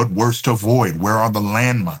 what words to avoid, where are the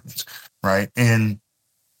landmines, right? And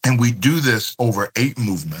we do this over 8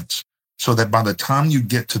 movements so that by the time you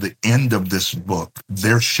get to the end of this book,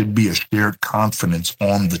 there should be a shared confidence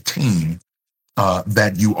on the team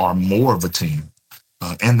that you are more of a team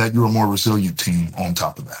and that you're a more resilient team on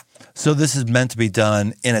top of that. So this is meant to be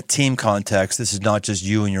done in a team context. This is not just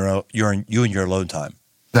you and your alone time.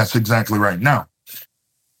 That's exactly right. Now,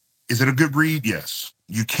 is it a good read? Yes.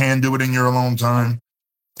 You can do it in your alone time,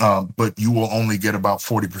 but you will only get about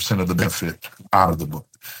 40% of the benefit out of the book.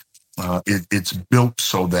 It's built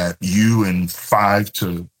so that you and 5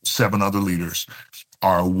 to 7 other leaders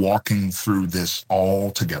are walking through this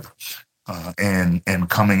all together and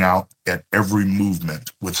coming out at every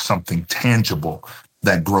movement with something tangible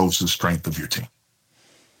that grows the strength of your team.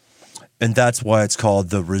 And that's why it's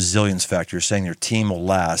called the resilience factor. You're saying your team will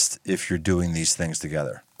last if you're doing these things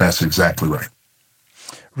together. That's exactly right.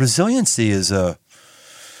 Resiliency is a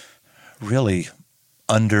really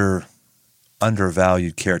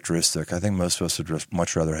undervalued characteristic. I think most of us would just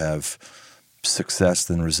much rather have success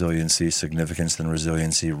than resiliency, significance than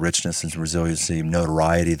resiliency, richness than resiliency,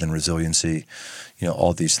 notoriety than resiliency,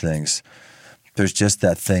 all these things. There's just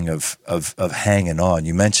that thing of hanging on.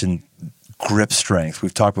 You mentioned grip strength.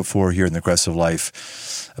 We've talked before here in the Aggressive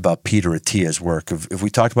Life about Peter Attia's work. If we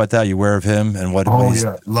talked about that, you aware of him and what? Oh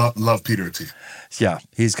yeah, love Peter Attia. Yeah,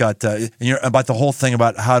 he's got about the whole thing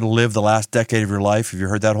about how to live the last decade of your life. Have you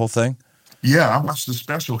heard that whole thing? Yeah, I watched the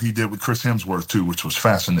special he did with Chris Hemsworth too, which was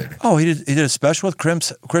fascinating. Oh, he did a special with Chris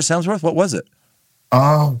Hemsworth. What was it?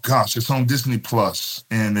 Oh gosh, it's on Disney Plus,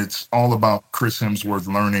 and it's all about Chris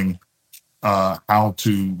Hemsworth learning how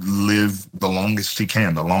to live the longest he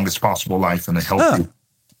can, the longest possible life, and the healthy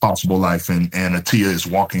possible life, and Attia is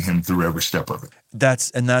walking him through every step of it.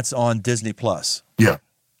 That's on Disney Plus. Yeah.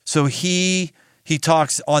 So he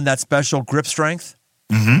talks on that special grip strength.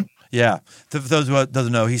 Mm-hmm. Yeah. For those who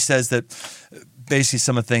doesn't know, he says that basically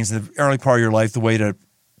some of the things in the early part of your life, the way to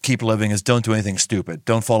keep living is don't do anything stupid.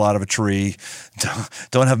 Don't fall out of a tree.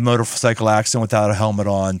 Don't have a motorcycle accident without a helmet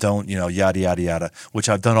on. Don't, yada, yada, yada, which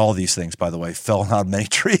I've done all these things, by the way. Fell out of many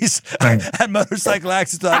trees, had motorcycle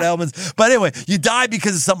accidents without helmets. But anyway, you die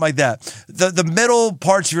because of something like that. The middle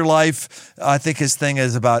parts of your life, I think his thing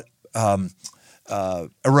is about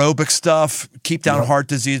aerobic stuff, keep down heart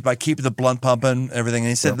disease by keeping the blood pumping, everything. And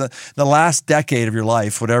he said the last decade of your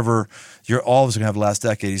life, whatever you're always going to have the last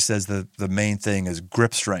decade, he says the main thing is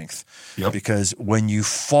grip strength. Yep. Because when you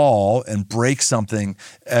fall and break something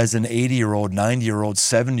as an 80-year-old, 90-year-old,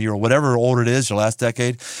 70-year-old, whatever old it is, your last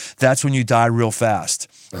decade, that's when you die real fast.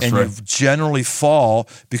 That's right. You generally fall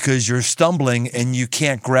because you're stumbling and you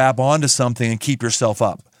can't grab onto something and keep yourself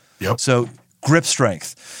up. Yep. So grip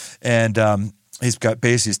strength. And he's got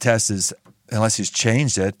basically his test is, unless he's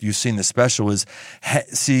changed it, you've seen the special, is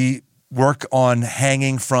work on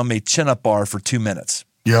hanging from a chin-up bar for 2 minutes.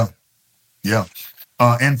 Yeah.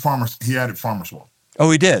 And he added farmer's walk.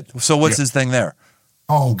 Oh, he did? So what's his thing there?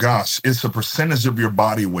 Oh, gosh. It's a percentage of your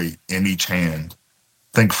body weight in each hand.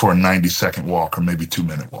 Think for a 90-second walk or maybe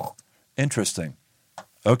 2-minute walk. Interesting.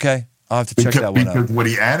 Okay. I'll have to check that one out. Because what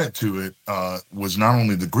he added to it was not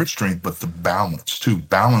only the grip strength, but the balance, too.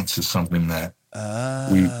 Balance is something that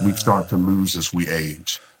we start to lose as we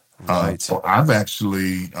age. Right. So I've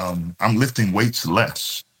actually, I'm lifting weights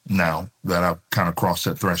less now that I've kind of crossed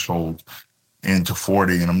that threshold into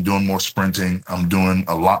 40, and I'm doing more sprinting. I'm doing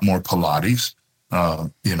a lot more Pilates,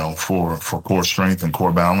 for core strength and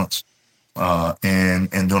core balance,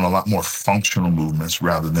 and doing a lot more functional movements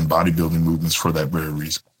rather than bodybuilding movements for that very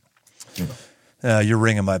reason. You're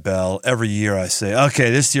ringing my bell. Every year I say,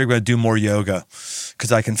 okay, this year I'm going to do more yoga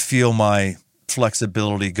because I can feel my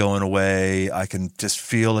flexibility going away. I can just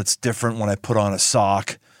feel it's different when I put on a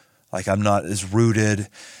sock. Like I'm not as rooted.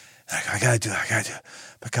 I got to do it.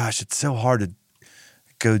 But gosh, it's so hard to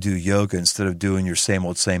go do yoga instead of doing your same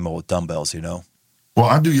old dumbbells, Well,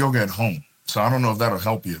 I do yoga at home, so I don't know if that'll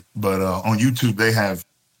help you. But on YouTube, they have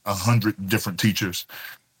 100 different teachers,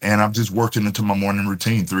 and I've just worked it into my morning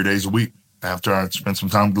routine 3 days a week. After I spend some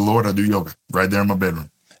time with the Lord, I do yoga right there in my bedroom.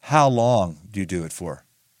 How long do you do it for?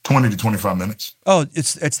 20 to 25 minutes. Oh,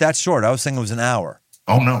 it's that short. I was thinking it was an hour.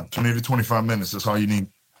 Oh, no. 20 to 25 minutes. That's all you need.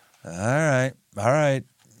 All right.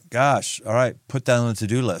 Gosh. All right. Put that on the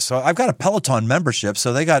to-do list. So I've got a Peloton membership.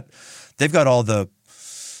 So they've got all the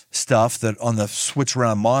stuff that on the switch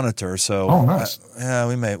around monitor. So nice.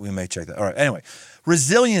 We may check that. All right. Anyway,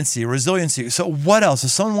 resiliency. So what else? If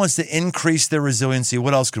someone wants to increase their resiliency,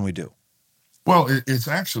 what else can we do? Well, it's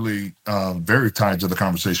actually very tied to the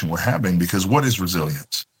conversation we're having, because what is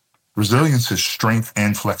resilience? Resilience is strength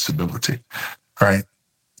and flexibility, right?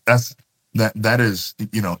 That is,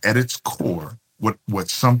 at its core, when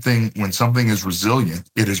something is resilient,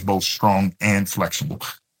 it is both strong and flexible,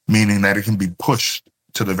 meaning that it can be pushed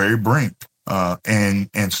to the very brink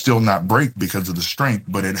and still not break because of the strength,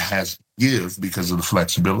 but it has give because of the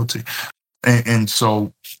flexibility. And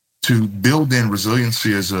so to build in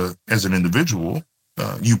resiliency as an individual,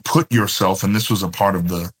 you put yourself, and this was a part of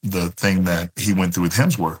the thing that he went through with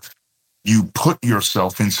Hemsworth, you put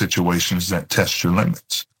yourself in situations that test your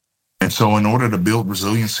limits. And so in order to build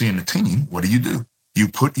resiliency in a team, what do? You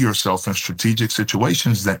put yourself in strategic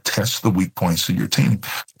situations that test the weak points of your team.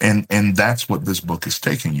 And that's what this book is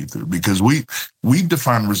taking you through, because we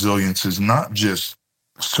define resilience as not just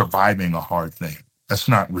surviving a hard thing. That's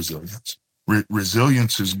not resilience.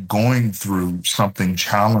 Resilience is going through something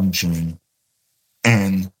challenging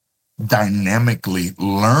and dynamically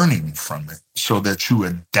learning from it so that you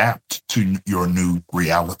adapt to your new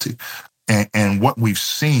reality. And what we've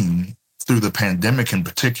seen through the pandemic in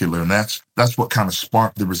particular, and that's what kind of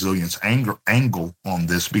sparked the resilience angle on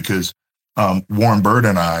this, because Warren Bird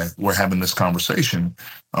and I were having this conversation,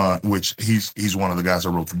 which he's one of the guys I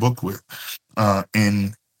wrote the book with,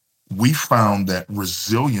 and we found that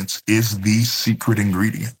resilience is the secret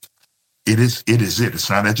ingredient. It is it. It's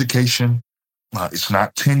not education. It's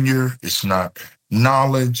not tenure. It's not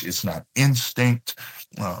knowledge. It's not instinct.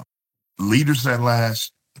 Leaders that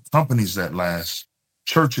last, companies that last,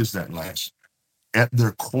 churches that last, at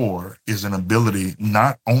their core is an ability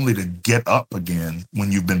not only to get up again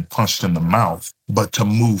when you've been punched in the mouth, but to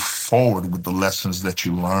move forward with the lessons that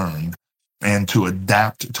you learned and to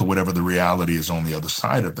adapt to whatever the reality is on the other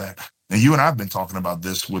side of that. And you and I have been talking about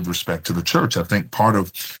this with respect to the church. I think part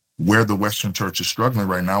of where the Western church is struggling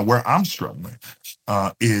right now, where I'm struggling,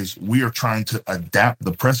 is we are trying to adapt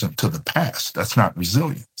the present to the past. That's not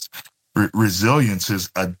resilience. Resilience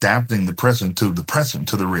is adapting the present, to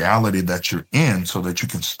the reality that you're in so that you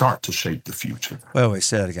can start to shape the future. Wait,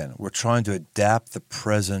 say that again. We're trying to adapt the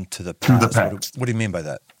present to the past. To the past. What do you mean by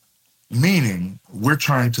that? Meaning, we're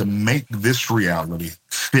trying to make this reality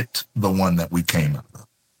fit the one that we came out of.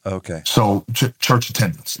 Okay. So church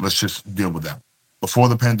attendance, let's just deal with that. Before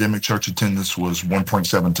the pandemic, church attendance was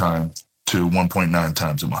 1.7 times to 1.9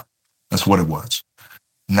 times a month. That's what it was.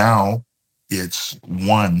 Now it's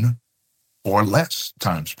 1 or less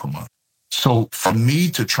times per month. So for me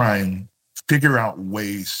to try and figure out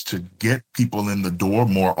ways to get people in the door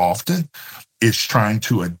more often is trying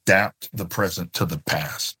to adapt the present to the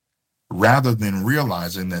past, rather than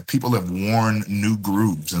realizing that people have worn new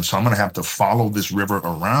grooves. And so I'm going to have to follow this river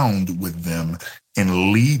around with them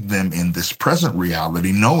and lead them in this present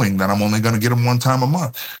reality, knowing that I'm only going to get them 1 time a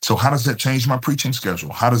month. So how does that change my preaching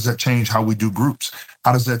schedule? How does that change how we do groups?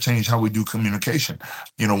 How does that change how we do communication?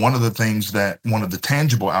 One of the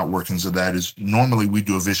tangible outworkings of that is normally we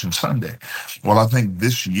do a Vision Sunday. Well, I think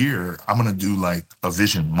this year I'm going to do like a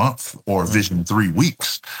Vision Month or a Vision 3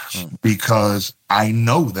 weeks, because I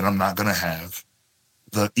know that I'm not going to have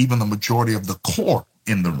even the majority of the core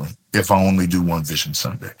in the room if I only do 1 Vision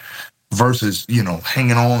Sunday. Versus,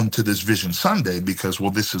 hanging on to this Vision Sunday because,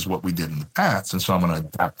 well, this is what we did in the past, and so I'm going to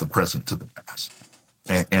adapt the present to the past,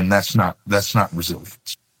 and that's not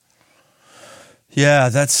resilience. Yeah,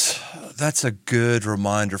 that's a good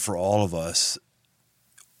reminder for all of us.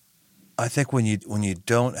 I think when you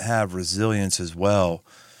don't have resilience as well,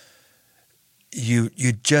 you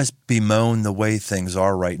just bemoan the way things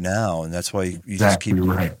are right now, and that's why you Exactly just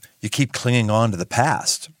right. You keep clinging on to the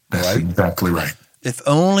past. That's right? exactly right. If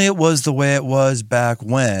only it was the way it was back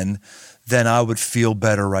when, then I would feel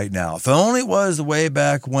better right now. If only it was the way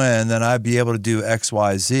back when, then I'd be able to do X,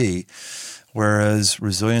 Y, Z. Whereas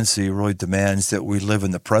resiliency really demands that we live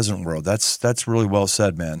in the present world. That's really well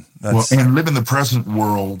said, man. And live in the present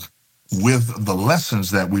world with the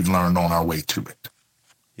lessons that we've learned on our way to it.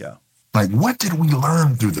 Yeah. Like, what did we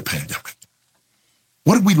learn through the pandemic?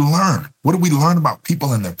 What did we learn? What did we learn about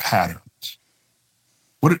people and their patterns?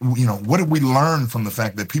 What did we learn from the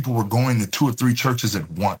fact that people were going to 2 or 3 churches at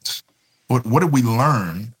once? What did we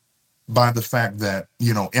learn by the fact that,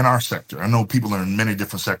 in our sector, I know people are in many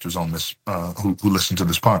different sectors on this, who listen to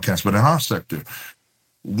this podcast, but in our sector,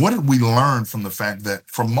 what did we learn from the fact that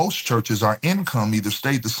for most churches, our income either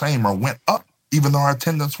stayed the same or went up, even though our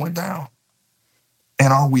attendance went down?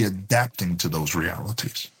 And are we adapting to those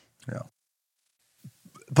realities? Yeah.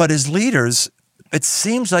 But as leaders, it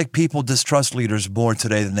seems like people distrust leaders more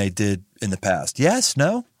today than they did in the past. Yes?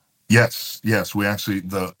 No? Yes. We actually,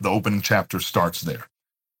 the opening chapter starts there.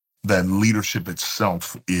 That leadership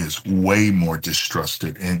itself is way more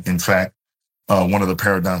distrusted. In fact, one of the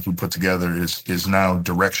paradigms we put together is now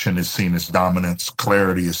direction is seen as dominance,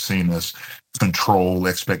 clarity is seen as control,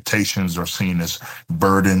 expectations are seen as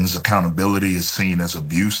burdens, accountability is seen as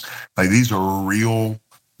abuse. Like, these are real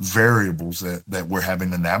variables that we're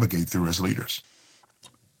having to navigate through as leaders.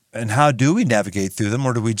 And how do we navigate through them?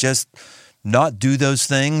 Or do we just not do those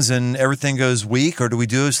things and everything goes weak? Or do we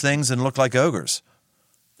do those things and look like ogres?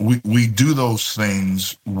 We do those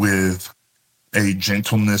things with a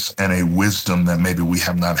gentleness and a wisdom that maybe we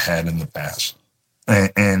have not had in the past.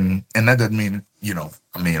 And that doesn't mean,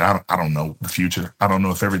 I don't know the future. I don't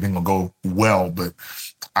know if everything will go well, but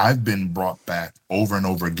I've been brought back over and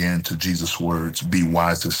over again to Jesus' words, be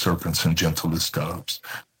wise as serpents and gentle as doves.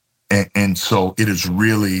 And so it has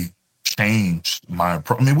really changed my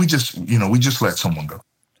approach. I mean, we just let someone go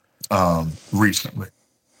recently.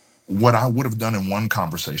 What I would have done in one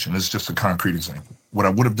conversation, this is just a concrete example. What I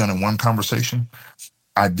would have done in one conversation,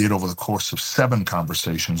 I did over the course of 7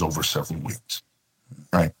 conversations over several weeks,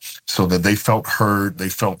 right? So that they felt heard, they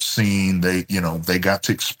felt seen, they got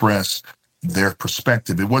to express their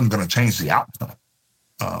perspective. It wasn't going to change the outcome.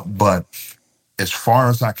 But as far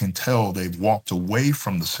as I can tell, they've walked away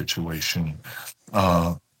from the situation,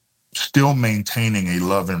 still maintaining a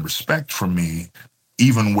love and respect for me,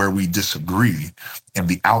 even where we disagree, and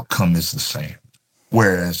the outcome is the same.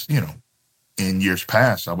 Whereas, in years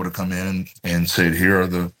past, I would have come in and said, here are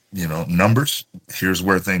the, numbers. Here's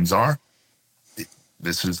where things are.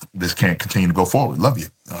 This can't continue to go forward. Love you.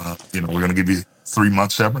 We're going to give you 3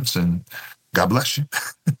 months severance, and God bless you.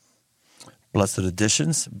 Blessed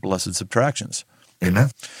additions, blessed subtractions. Amen.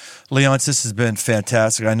 Leonce, this has been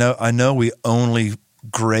fantastic. I know we only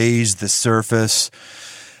grazed the surface.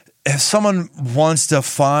 If someone wants to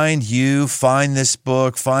find you, find this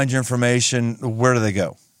book, find your information, where do they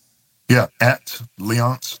go? Yeah, at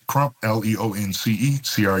Leonce Crump,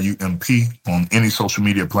 LeonceCrump, on any social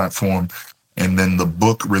media platform. And then the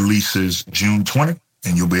book releases June 20,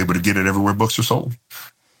 and you'll be able to get it everywhere books are sold.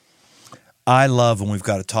 I love when we've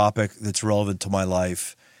got a topic that's relevant to my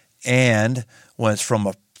life, and when it's from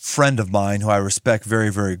a friend of mine who I respect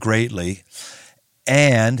very, very greatly.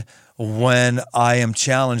 And when I am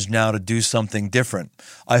challenged now to do something different,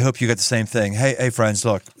 I hope you get the same thing. Hey, friends,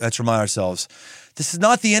 look, let's remind ourselves, this is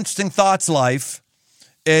not the interesting thoughts life.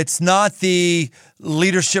 It's not the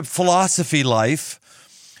leadership philosophy life.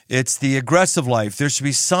 It's the aggressive life. There should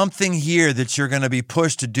be something here that you're going to be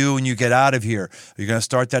pushed to do when you get out of here. Are you going to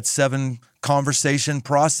start that 7 conversation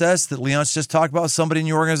process that Leonce just talked about with somebody in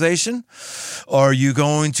your organization? Or are you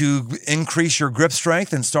going to increase your grip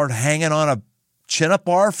strength and start hanging on a chin-up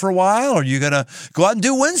bar for a while? Are you going to go out and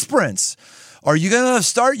do wind sprints? Are you going to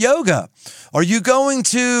start yoga? Are you going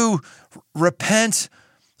to repent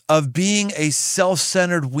of being a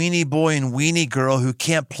self-centered weenie boy and weenie girl who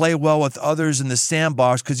can't play well with others in the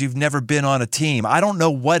sandbox because you've never been on a team? I don't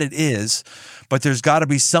know what it is, but there's got to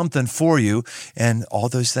be something for you. And all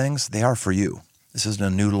those things, they are for you. This isn't a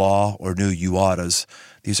new law or new you oughtas.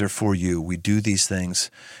 These are for you. We do these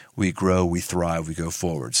things. We grow, we thrive, we go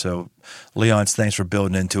forward. So, Leonce, thanks for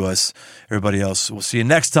building into us. Everybody else, we'll see you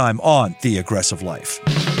next time on The Aggressive Life.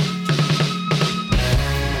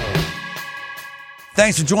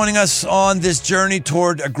 Thanks for joining us on this journey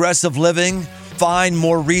toward aggressive living. Find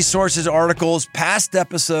more resources, articles, past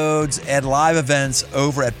episodes, and live events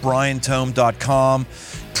over at briantome.com.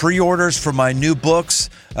 Pre-orders for my new books,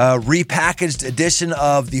 repackaged edition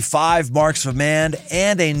of the 5 Marks of a Man,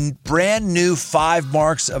 and a brand new 5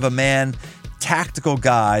 Marks of a Man tactical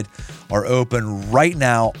guide are open right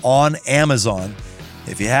now on Amazon.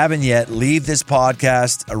 If you haven't yet, leave this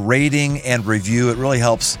podcast a rating and review. It really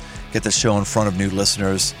helps get the show in front of new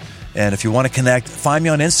listeners. And if you want to connect, find me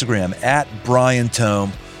on Instagram at Brian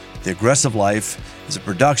Tome. The Aggressive Life is a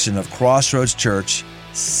production of Crossroads Church,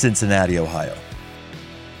 Cincinnati, Ohio.